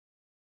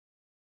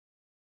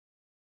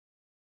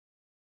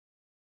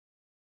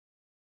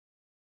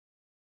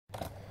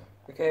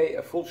Okay,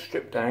 a full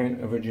strip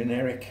down of a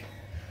generic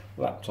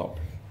laptop,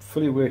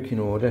 fully working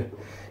order.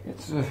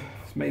 It's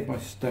made by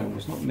Stone.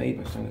 It's not made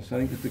by Stone. It's, I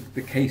think it's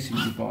the casing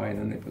you buy and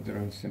then they put their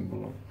own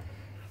symbol on.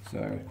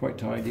 So quite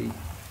tidy.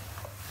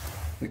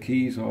 The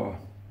keys are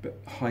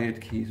hired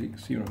keys. You can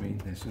see what I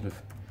mean. They're sort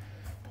of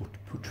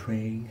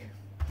portraying.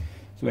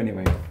 So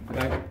anyway,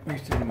 without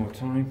wasting any more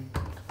time,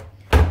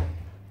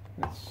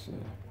 let's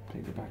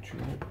take the battery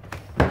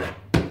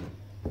out.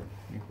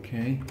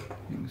 Okay,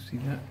 you can see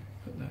that.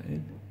 Put that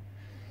in.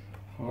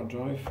 Hard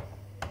drive.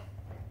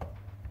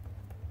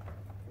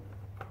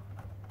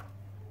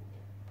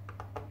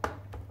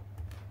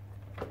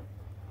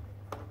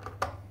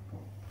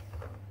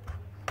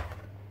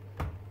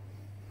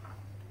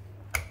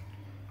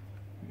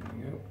 There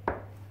we go.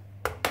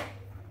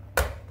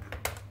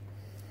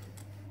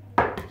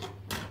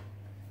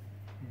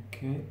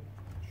 Okay,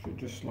 should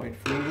just slide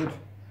forward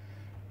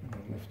and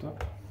then lift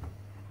up.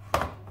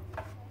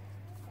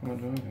 Hard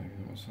drive, I don't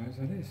know what size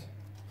that is.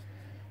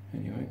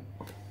 Anyway.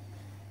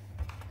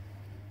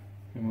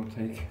 Then we'll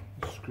take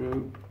a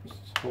screw, this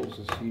holds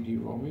the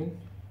CD-ROM in.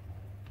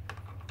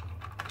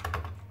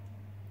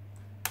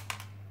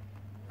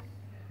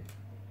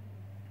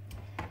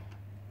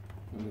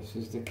 And this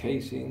is the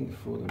casing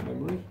for the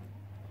memory.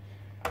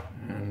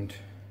 And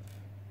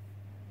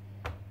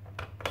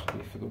this will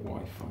be for the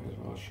Wi-Fi as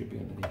well, should be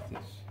underneath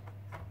this.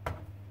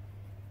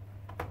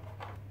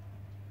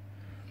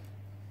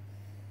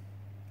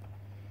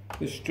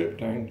 This strip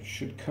down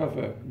should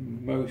cover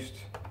most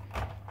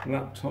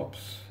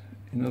laptops.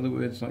 In other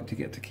words, like to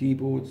get to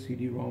keyboards,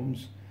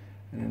 CD-ROMs,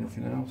 and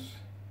anything else.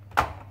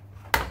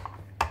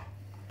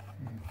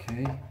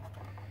 Okay,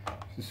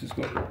 so this has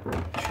got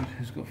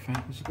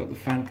the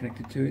fan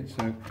connected to it,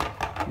 so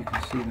you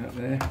can see that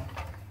there.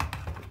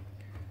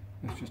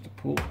 That's just a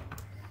pull.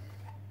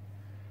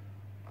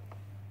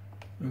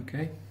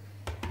 Okay,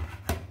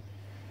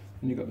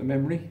 and you've got the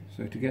memory.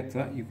 So to get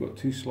that, you've got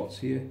two slots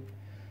here.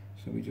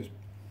 So we just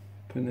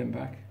pin them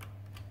back.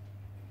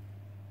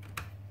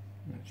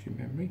 That's your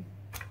memory.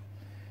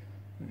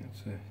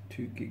 That's a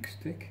 2 gig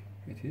stick,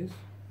 it is.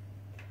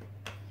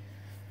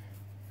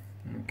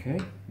 Okay,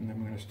 and then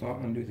we're going to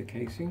start undo the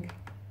casing.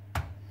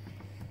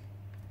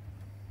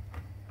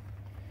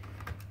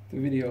 The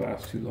video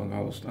lasts too long,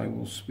 I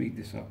will speed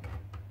this up.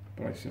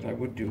 But I said I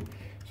would do.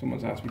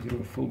 Someone's asked me to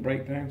do a full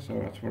breakdown, so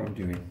that's what I'm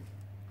doing.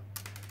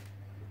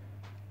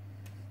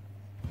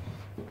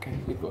 Okay,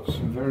 we've got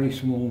some very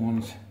small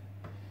ones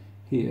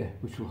here,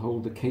 which will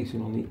hold the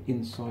casing on the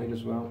inside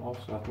as well,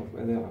 off, so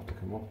they'll have to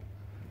come off.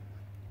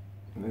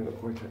 And they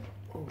look quite a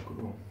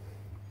good one.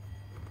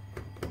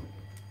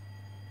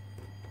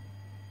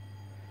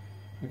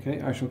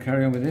 Okay, I shall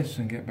carry on with this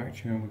and get back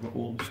to you when we've got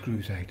all the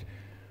screws out.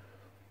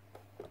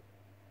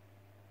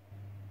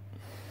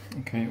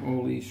 Okay,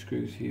 all these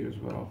screws here as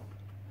well.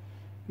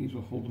 These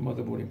will hold the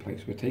motherboard in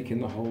place. We're taking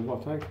the whole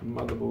lot out, the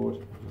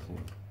motherboard, everything.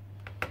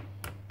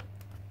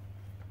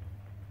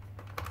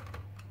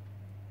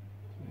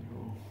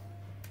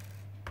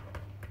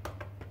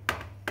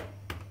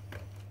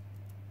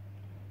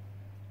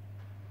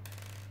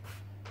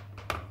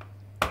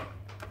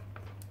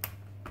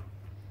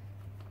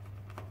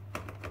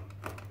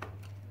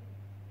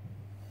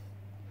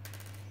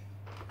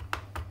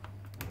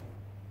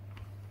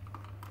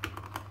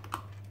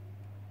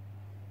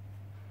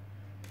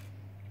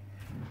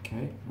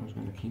 Okay, I was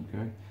going to keep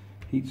going.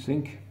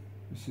 Heatsink,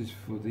 this is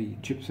for the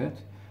chipset,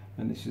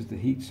 and this is the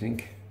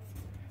heatsink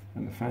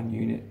and the fan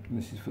unit, and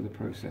this is for the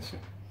processor.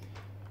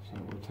 So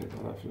we'll take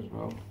that out as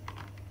well.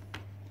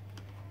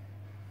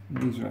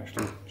 And these are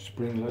actually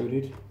spring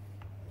loaded.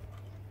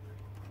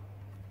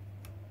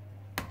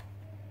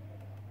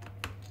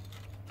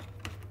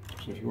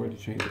 So if you wanted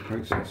to change the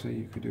processor,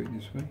 you could do it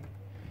this way.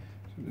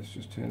 So this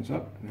just turns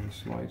up and then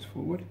slides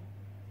forward.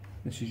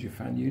 This is your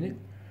fan unit,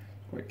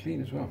 quite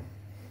clean as well.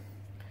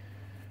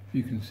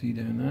 You can see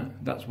down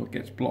that, that's what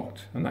gets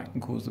blocked, and that can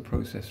cause the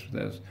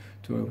processor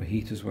to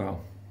overheat as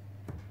well.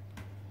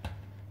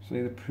 So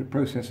the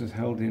processor is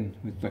held in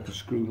with like a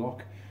screw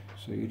lock,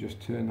 so you just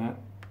turn that,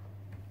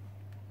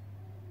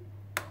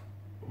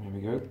 there we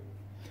go,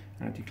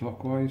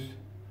 anti-clockwise,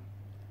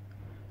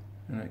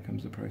 and out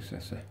comes the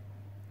processor.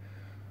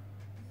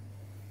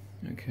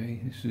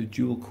 Okay, this is a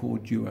dual core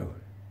duo.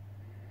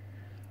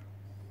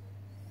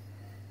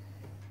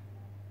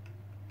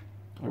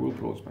 I will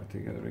put those back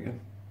together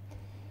again.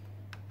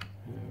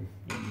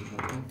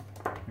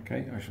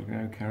 Okay, I shall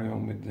now carry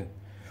on with the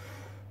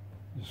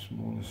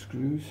smaller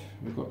screws.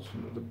 We've got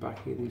some at the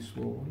back here, these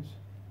small ones.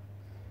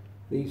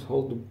 These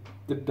hold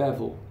the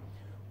bevel,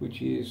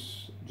 which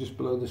is just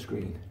below the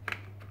screen.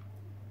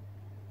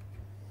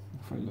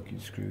 Funny looking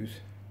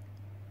screws.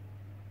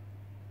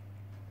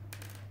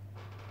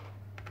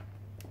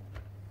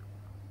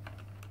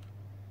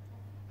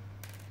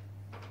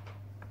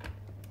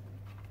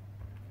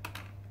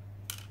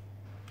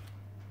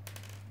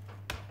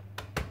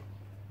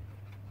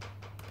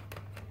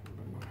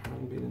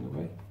 Being in the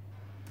way.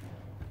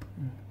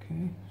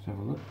 Okay, let's have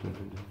a look.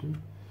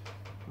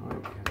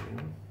 Alright, carry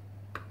on.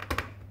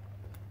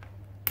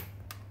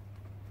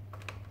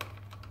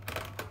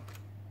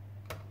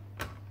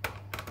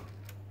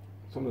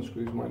 some of the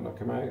screws might not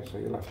come out, so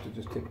you'll have to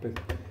just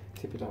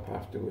tip it up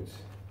afterwards.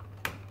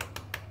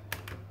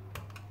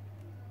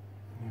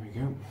 There we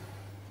go.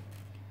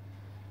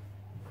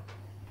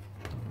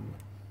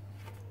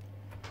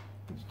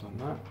 It's done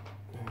that.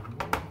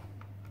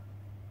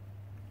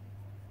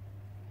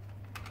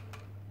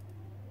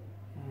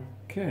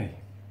 Okay.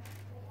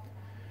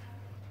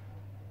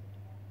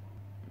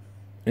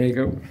 There you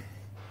go.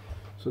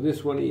 So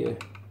this one here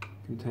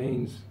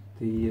contains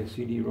the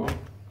CD-ROM.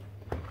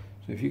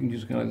 So if you can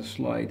just kind of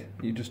slide,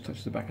 you just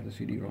touch the back of the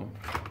CD-ROM.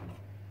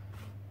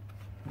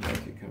 And out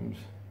it comes.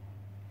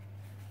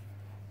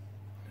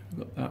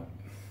 Got that.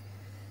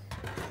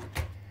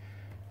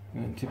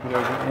 And then tip it over.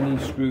 Any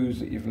screws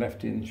that you've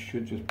left in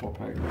should just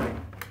pop out.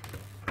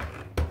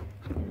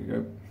 There we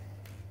go.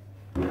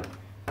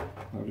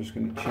 I'm just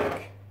going to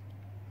check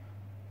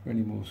for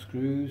any more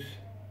screws.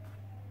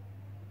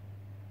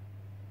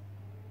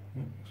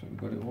 So we've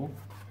got it all.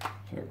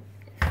 So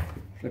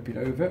flip it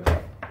over.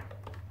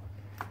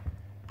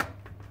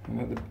 And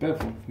at the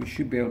bevel, we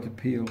should be able to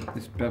peel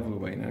this bevel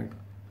away now.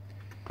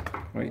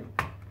 Right,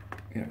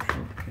 the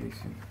actual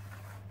casing.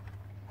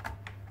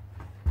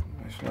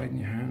 By sliding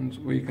your hands,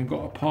 or you can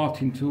got a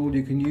parting tool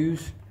you can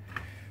use.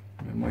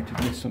 I might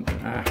have missed something.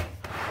 Ah,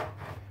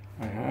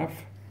 I have.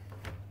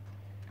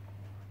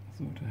 I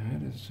thought I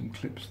had. There's some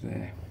clips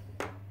there.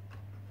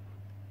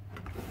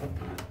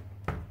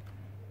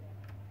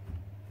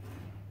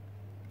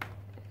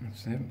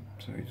 That's them.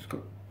 So you just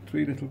got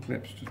 3 little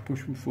clips. Just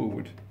push them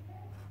forward.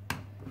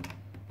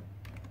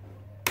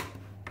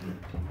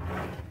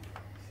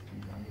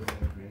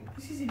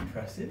 This is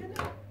impressive, isn't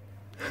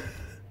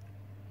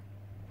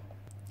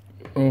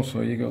it?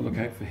 Also, you got to look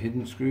out for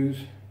hidden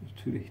screws.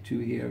 There's two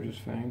here I've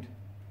just found.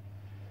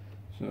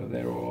 So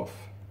they're off.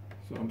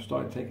 So I'm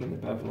starting taking the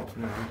bevel off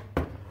now,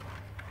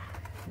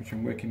 which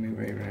I'm working my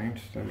way around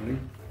slowly.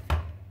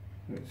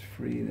 So it's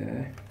free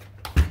there.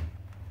 It's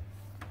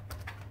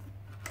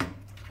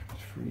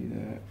free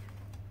there.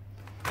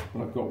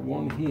 But I've got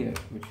one here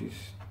which is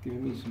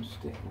giving me some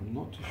stick. I'm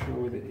not too sure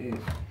what it is.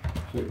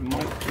 So it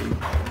might be.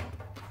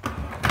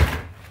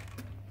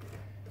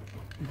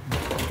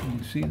 Can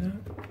you see that?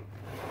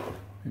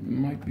 It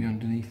might be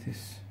underneath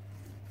this.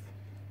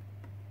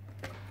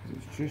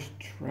 It's just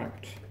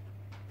trapped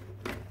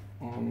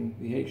on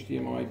the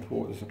HDMI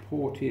port. There's a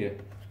port here.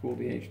 It's called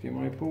the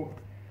HDMI port.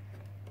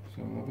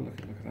 So I'll have a look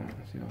at that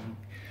and see how I'll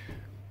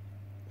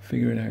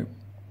figure it out.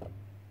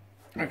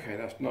 Okay,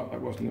 that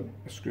wasn't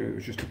a screw, it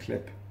was just a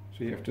clip.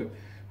 So you have to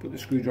put the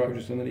screwdriver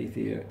just underneath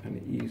here and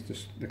ease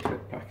the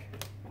clip back.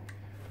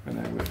 And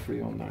now we're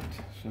free on that.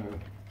 So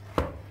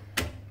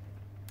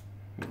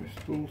we're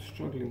still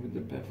struggling with the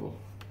bevel.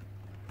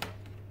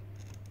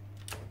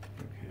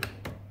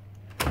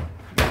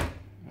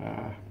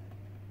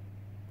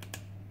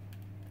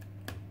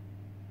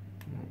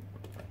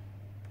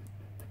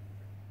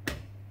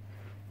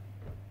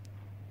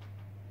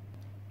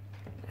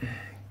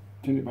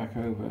 Turn it back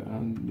over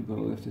and you've got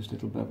to lift this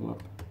little bevel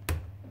up.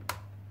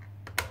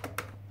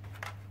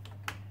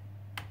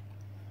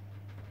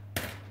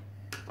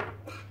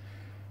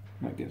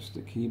 That gets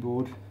the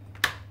keyboard.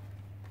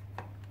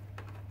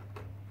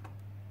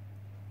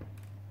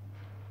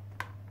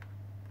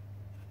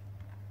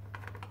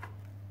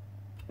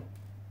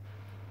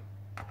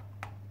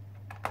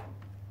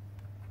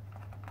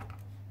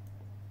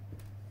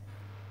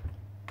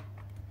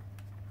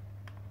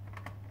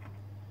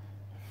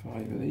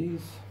 Five of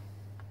these.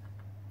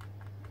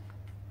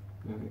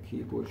 Then the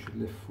keyboard should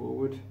lift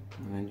forward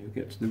and then you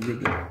get to the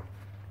ribbon. There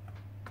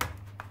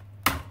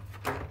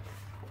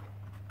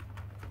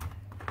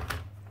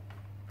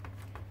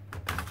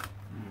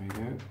we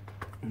go.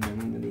 And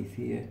then underneath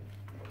here,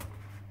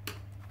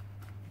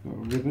 got a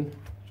ribbon.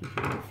 So if you've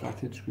got a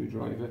flathead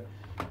screwdriver,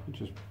 you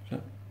just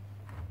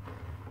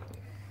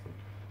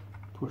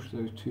push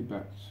those 2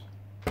 backs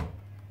like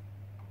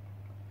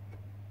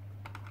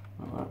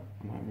that,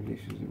 and that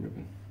releases the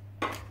ribbon.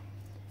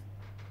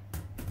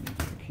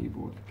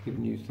 Keyboard,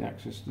 giving you the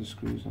access to the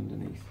screws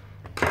underneath.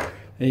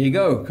 There you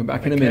go, come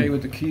back in a minute.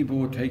 With the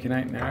keyboard taken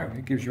out now,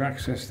 it gives you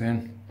access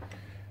then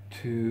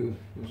to,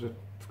 there's a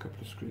couple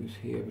of screws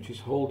here which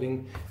is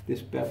holding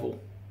this bevel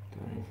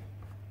down.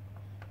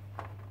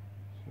 So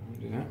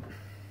undo that.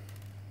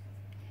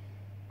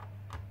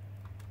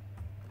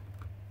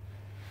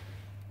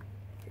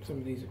 Some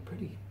of these are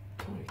pretty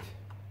tight.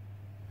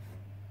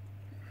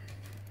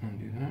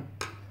 Undo that.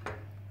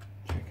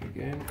 Check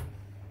again.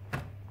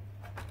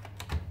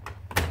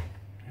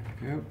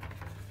 Go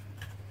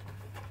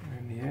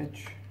around the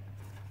edge.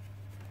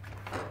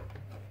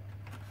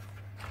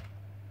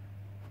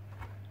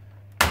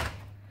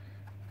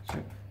 That's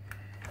it.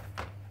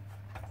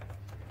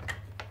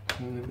 So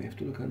then we have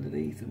to look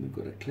underneath, and we've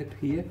got a clip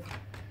here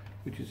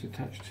which is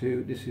attached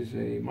to, this is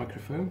a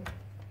microphone.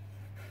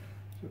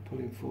 So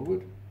pulling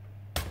forward,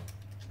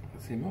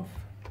 that's him off.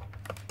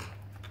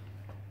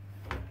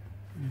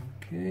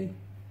 Okay.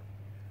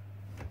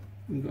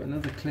 We've got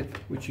another clip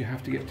which you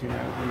have to get to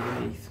now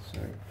underneath,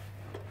 so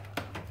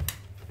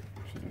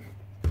sort of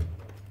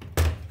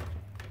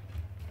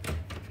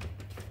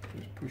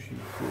just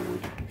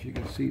if you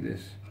can see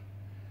this.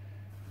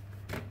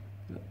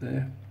 That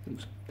there.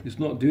 It's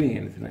not doing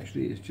anything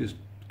actually, it's just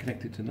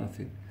connected to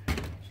nothing.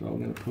 So I'm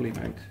going to pull him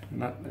out,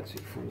 and that lets it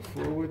fall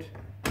forward.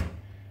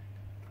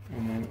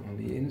 And then on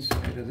the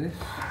inside of this,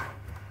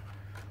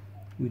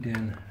 we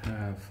then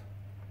have,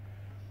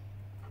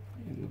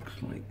 it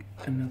looks like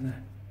another,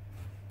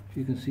 if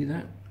you can see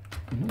that,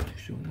 I'm not too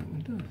sure what that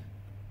one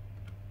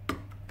does.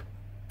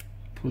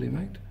 Pull him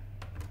out.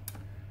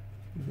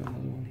 We've got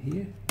another one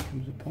here, it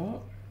comes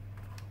apart,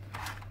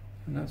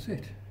 and that's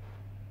it.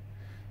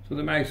 So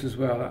the mouse as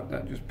well,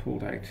 that just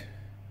pulled out.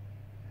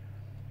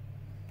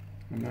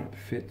 And that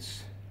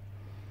fits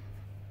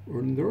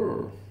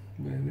under.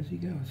 Where does he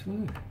go as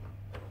well?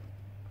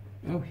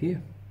 Oh,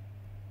 here.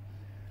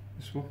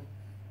 This one.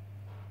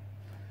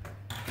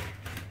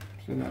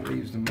 So that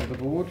leaves the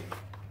motherboard,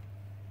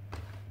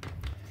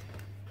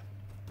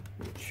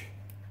 which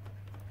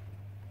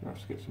I'll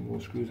have to get some more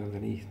screws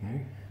underneath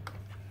now.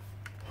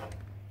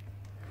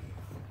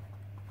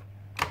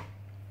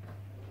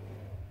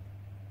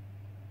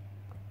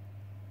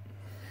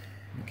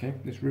 Okay,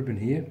 this ribbon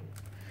here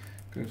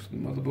goes to the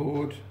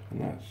motherboard,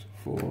 and that's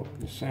for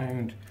the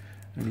sound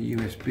and the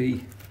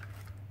USB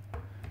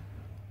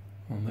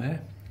on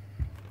there.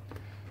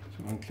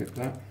 So unclip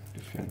that,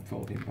 just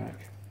fold him back.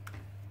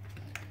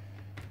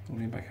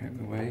 Fold him back out of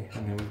the way,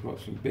 and then we've got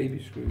some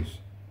baby screws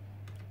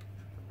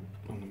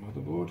on the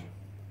motherboard.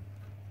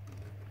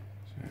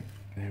 So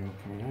they're all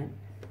coming out.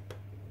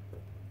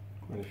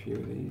 Quite a few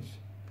of these.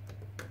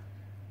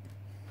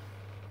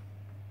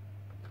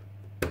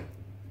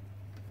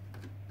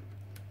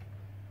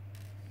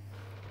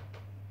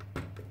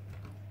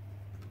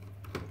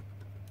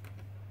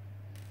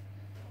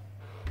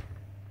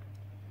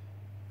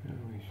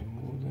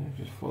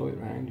 Just follow it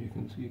round, you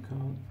can see you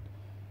can't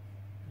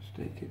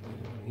mistake it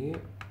on here.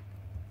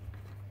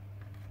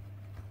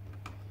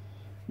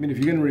 I mean, if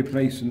you're going to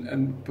replace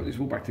and put this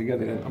all back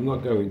together, then I'm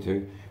not going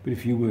to, but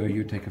if you were,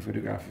 you'd take a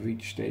photograph of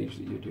each stage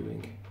that you're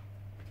doing.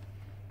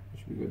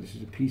 Which we got, this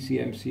is a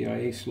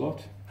PCMCIA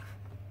slot,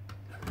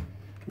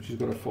 which has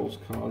got a false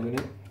card in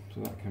it,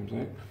 so that comes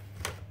out.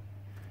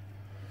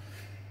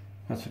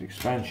 That's an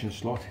expansion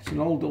slot. It's an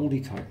old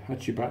oldie type.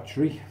 That's your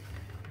battery.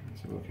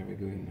 Let's have a look how we're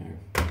going now.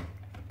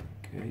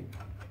 Okay,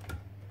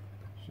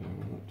 so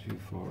we're not too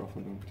far off, I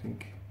don't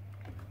think.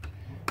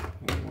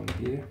 There's one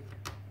here.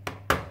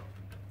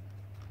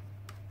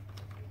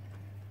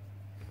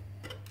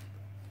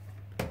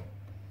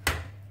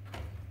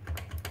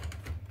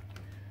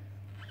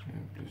 So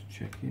just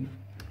checking.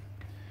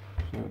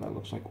 So that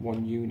looks like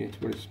one unit,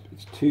 but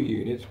it's 2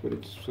 units, but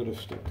it's sort of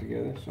stuck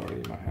together.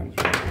 Sorry, my hands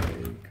are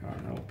away,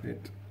 can't help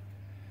it.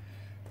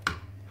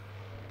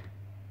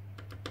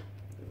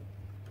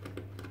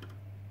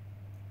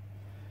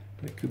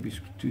 There could be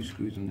 2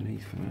 screws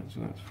underneath for that, so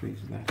that frees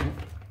that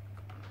up.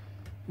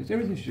 Because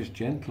everything's just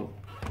gentle.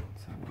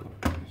 Let's have a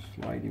look. Just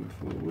slide him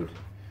forward.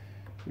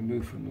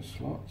 Remove from the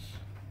slots.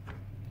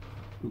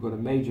 We've got a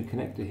major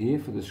connector here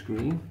for the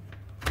screen.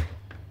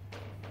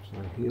 So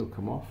he'll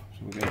come off.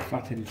 So we're going a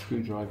flat-headed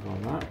screwdriver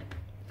on that.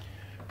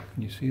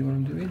 Can you see what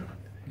I'm doing?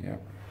 Yeah.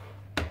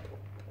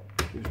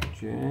 Just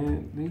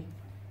gently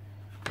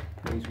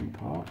raise them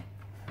apart.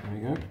 There we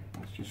go.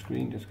 That's your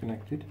screen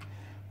disconnected.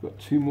 We've got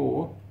 2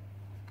 more.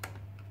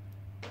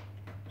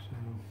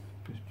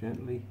 Just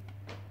gently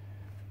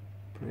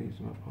praise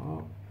them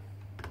apart.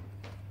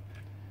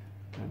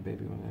 And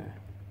baby one there.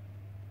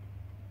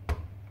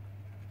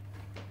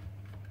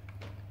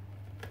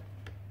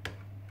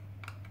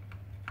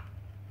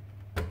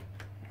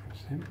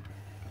 That's him.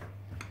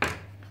 So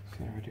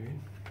how we're doing.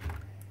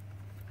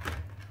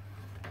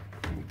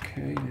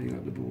 Okay, now you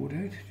got the board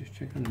out. Just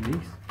check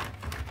underneath.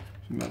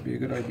 So it might be a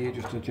good idea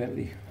just to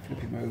gently flip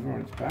him over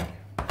on its back.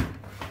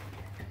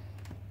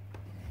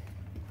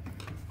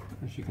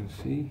 As you can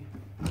see,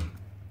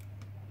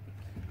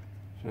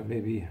 so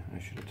maybe I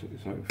should have took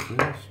this out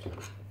first.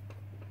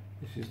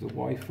 This is the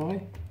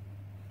Wi-Fi.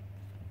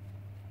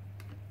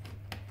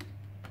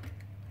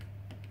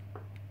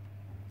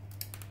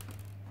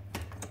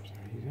 So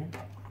here you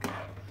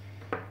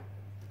go.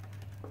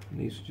 And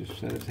these are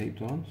just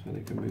sellotaped on so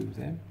they can move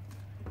them.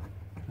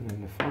 And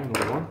then the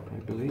final one, I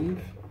believe,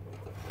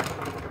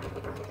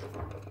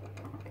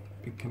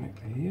 big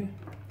connector here.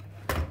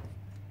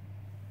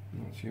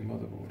 And that's your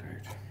motherboard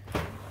out.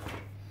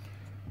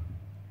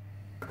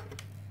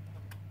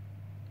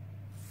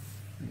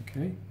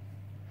 Okay.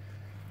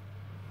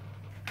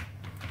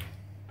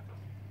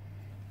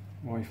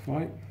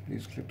 Wi-Fi,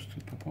 these clips to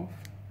pop off.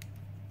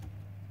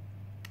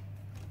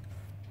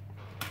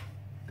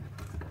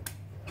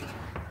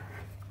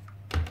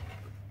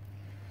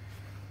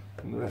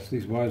 And the rest of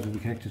these wires will be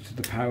connected to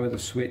the power, the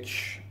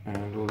switch,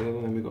 and all the other.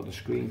 And we've got the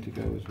screen to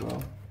go as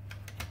well.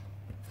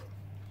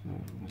 So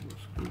there's a little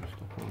screw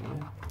stuck on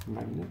there,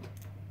 magnet.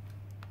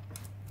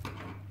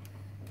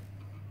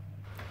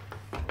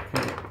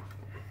 Okay.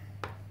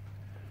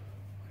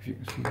 If you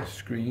can see the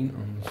screen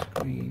on the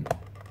screen.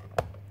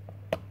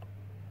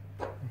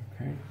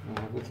 Okay, and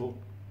they have little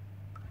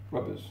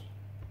rubbers,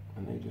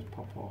 and they just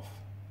pop off.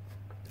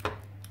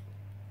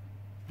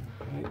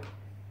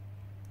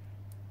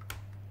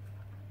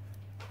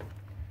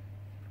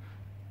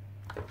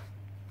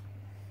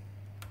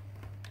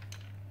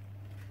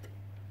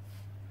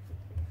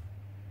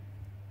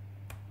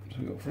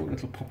 we've got 4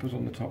 little poppers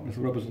on the top,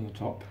 little rubbers on the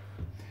top.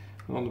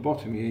 And on the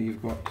bottom here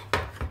you've got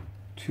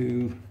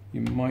 2,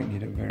 you might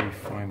need a very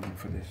fine one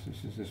for this.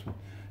 This is this one.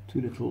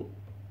 2 little,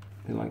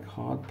 they're like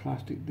hard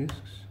plastic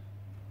discs.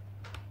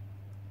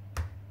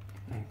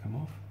 They come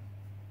off.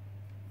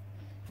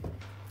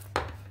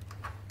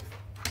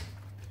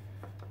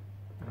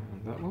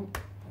 And that one.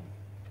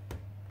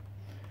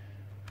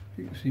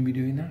 You can see me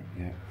doing that?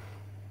 Yeah.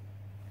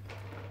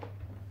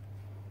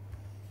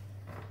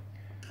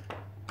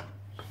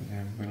 So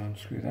then we'll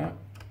unscrew that.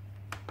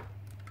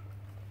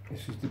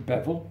 This is the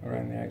bevel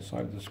around the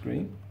outside of the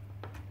screen.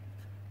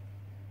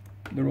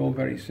 They're all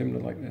very similar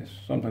like this.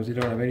 Sometimes they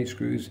don't have any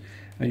screws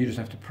and you just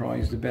have to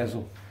prise the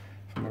bezel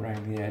from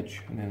around the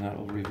edge, and then that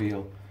will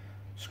reveal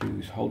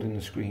screws holding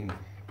the screen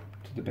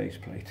to the base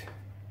plate.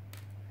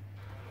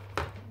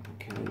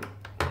 Okay.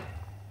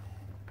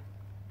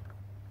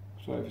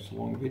 So if it's a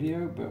long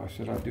video, but I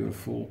said I'd do a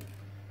full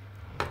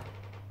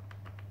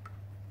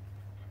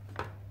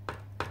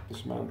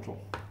dismantle.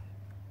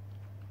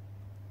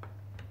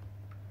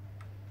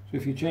 So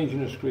if you're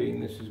changing a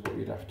screen, this is what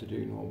you'd have to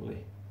do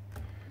normally.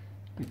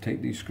 You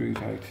take these screws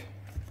out.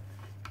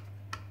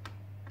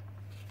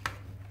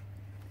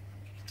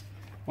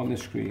 On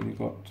this screen you've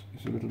got,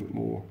 it's a little bit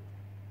more,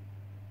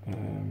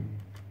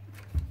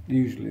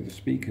 usually the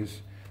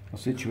speakers are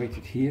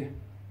situated here,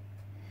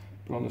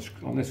 but on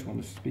this one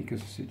the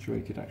speakers are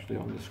situated actually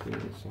on the screen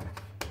itself.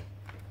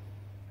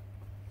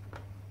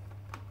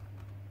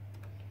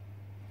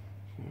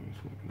 So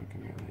it's not going to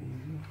come out that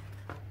easy.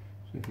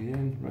 So if you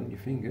then run your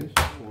fingers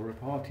or a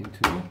parting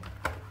tool,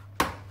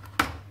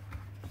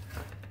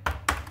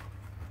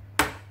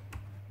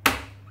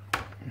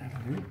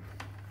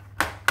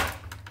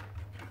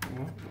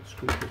 the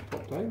screw just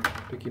popped out,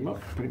 pick him up,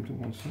 put him to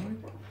one side,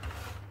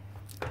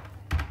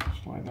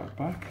 slide that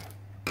back.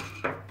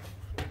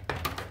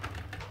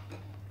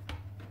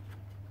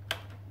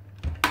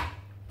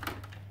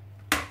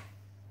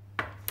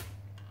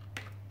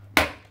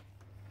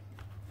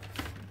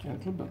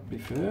 Gentle but be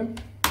firm.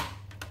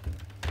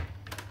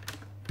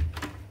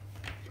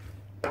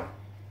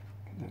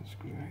 Get that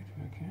screw out if I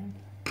can.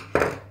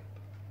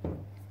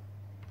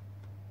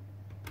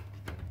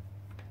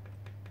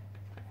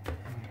 There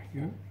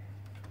we go.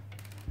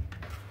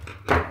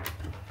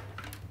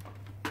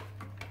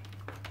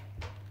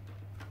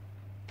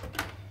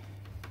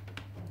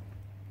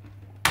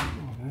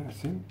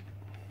 That's it.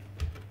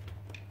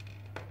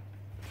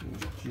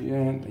 Just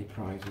gently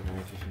prise it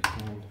out if you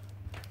can.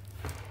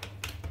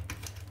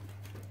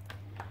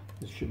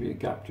 There should be a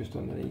gap just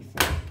underneath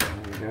that.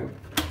 There we go.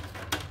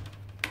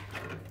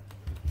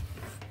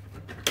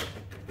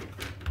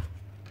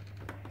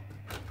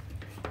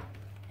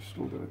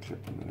 Still got a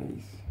clip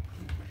underneath.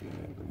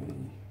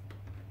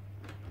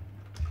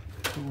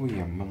 Oh,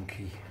 you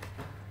monkey.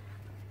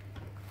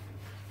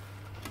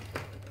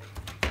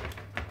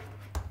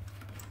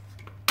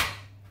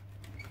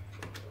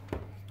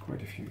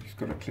 Quite a few. He's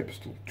got a clip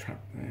still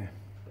trapped there.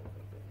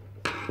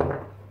 Just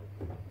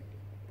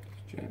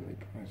gently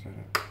prise that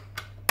up.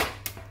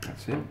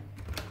 That's it.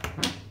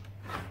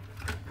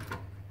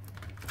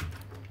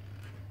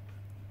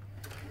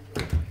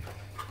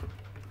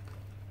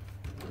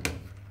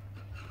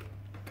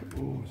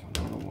 Oh, there's a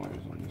lot of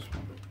wires on this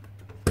one.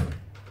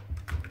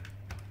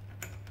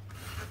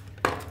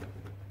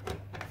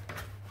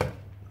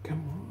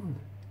 Come on.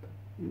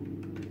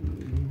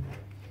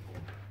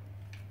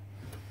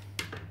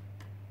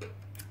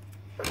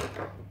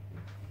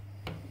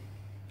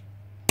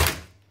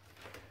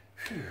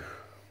 Phew.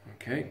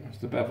 Okay, that's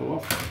the bevel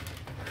off.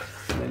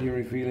 And then you're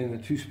revealing the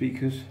 2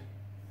 speakers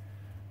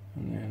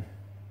and then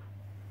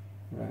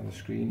around the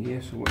screen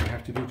here. So what you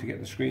have to do to get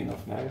the screen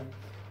off now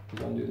is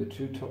undo the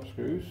 2 top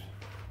screws.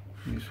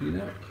 Can you see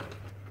that?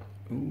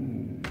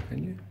 Ooh,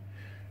 can you?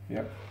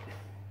 Yep.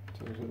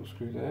 So there's a little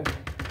screw there.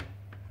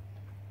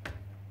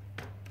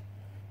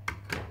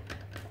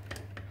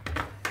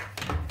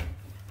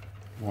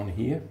 One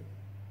here.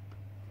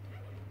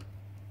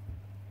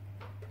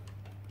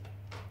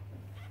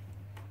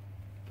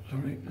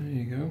 Alright, there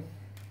you go.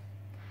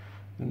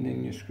 And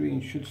then your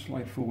screen should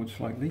slide forward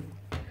slightly,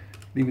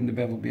 leaving the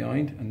bevel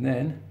behind, and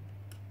then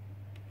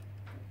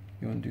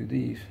you undo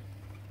these.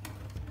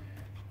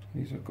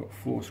 These have got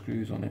 4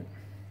 screws on it.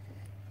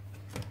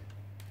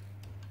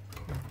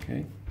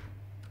 Okay.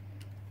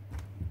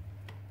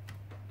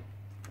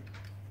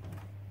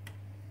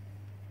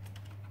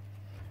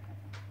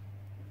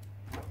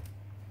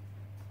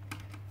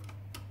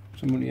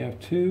 Some only have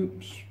 2.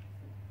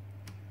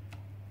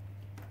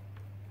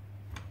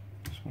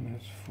 This one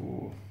has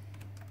 4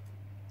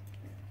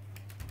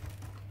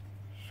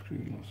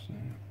 screw loss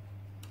there.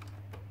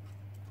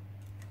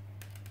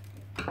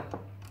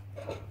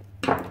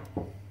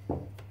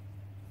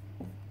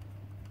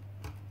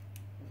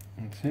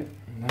 That's it.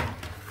 And then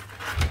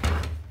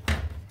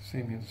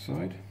same the other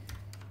side.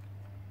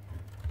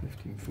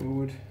 Lifting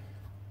forward.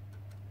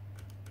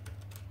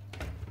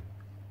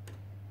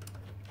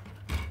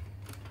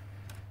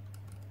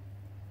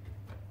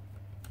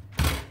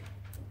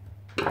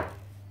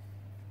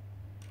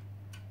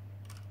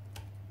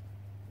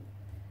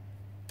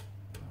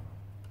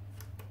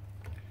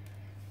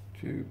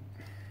 2,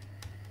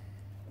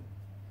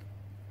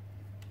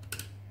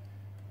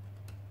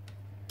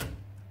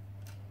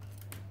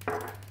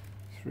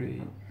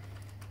 3.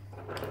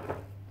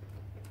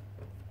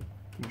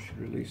 We should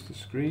release the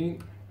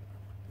screen.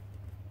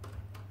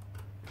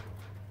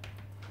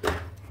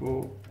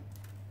 4.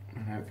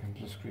 And out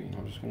comes the screen.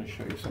 I'm just going to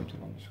show you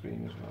something on the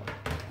screen as well.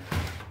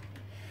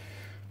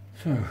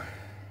 So,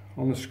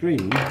 on the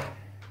screen,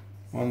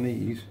 on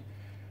these,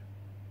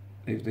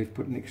 they've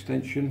put an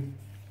extension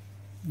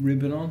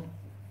ribbon on.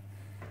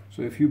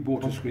 So if you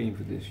bought a screen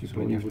for this, you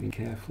probably have to be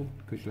careful,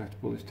 because you'll have to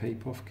pull this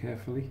tape off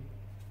carefully.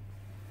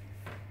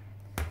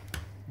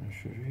 I'll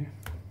show you.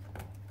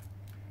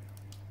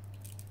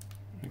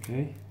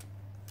 Okay.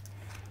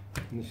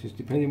 And this is,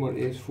 depending what it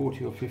is,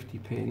 40 or 50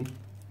 pin.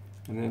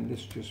 And then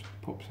this just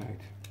pops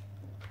out.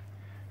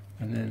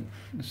 And then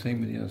the same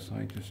with the other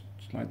side, just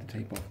slide the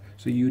tape off.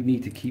 So you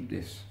need to keep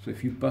this. So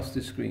if you bust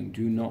this screen,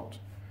 do not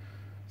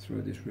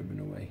throw this ribbon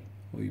away,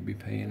 or you'd be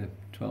paying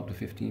 £12 to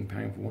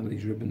 £15 for one of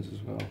these ribbons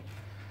as well.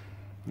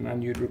 And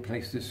then you'd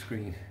replace this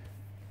screen,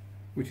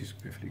 which is a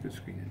perfectly good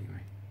screen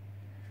anyway.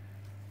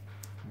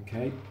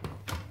 Okay.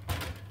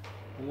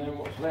 And then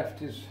what's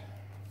left is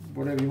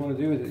whatever you want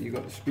to do with it. You've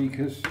got the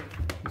speakers.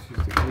 This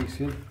is the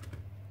casing.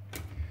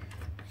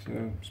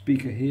 So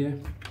speaker here,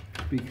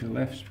 speaker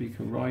left,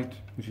 speaker right,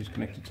 which is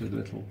connected to the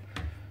little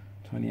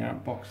tiny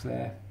amp box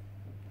there.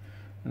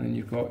 And then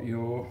you've got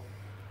your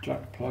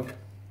jack plug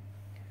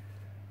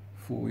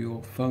for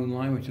your phone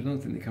line, which I don't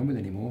think they come with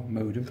anymore,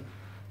 modem.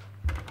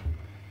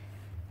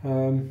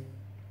 And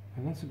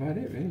that's about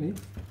it really.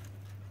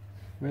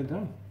 We're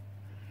done.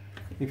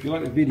 If you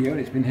like the video and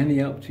it's been any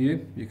help to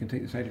you, you can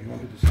take this out if you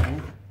wanted to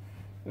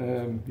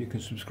sound. You can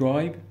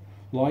subscribe,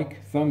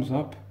 like, thumbs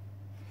up,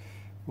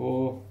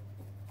 or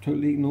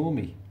totally ignore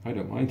me. I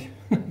don't mind.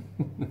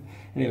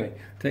 Anyway,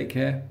 take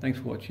care. Thanks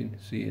for watching.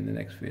 See you in the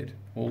next vid.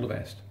 All the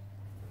best.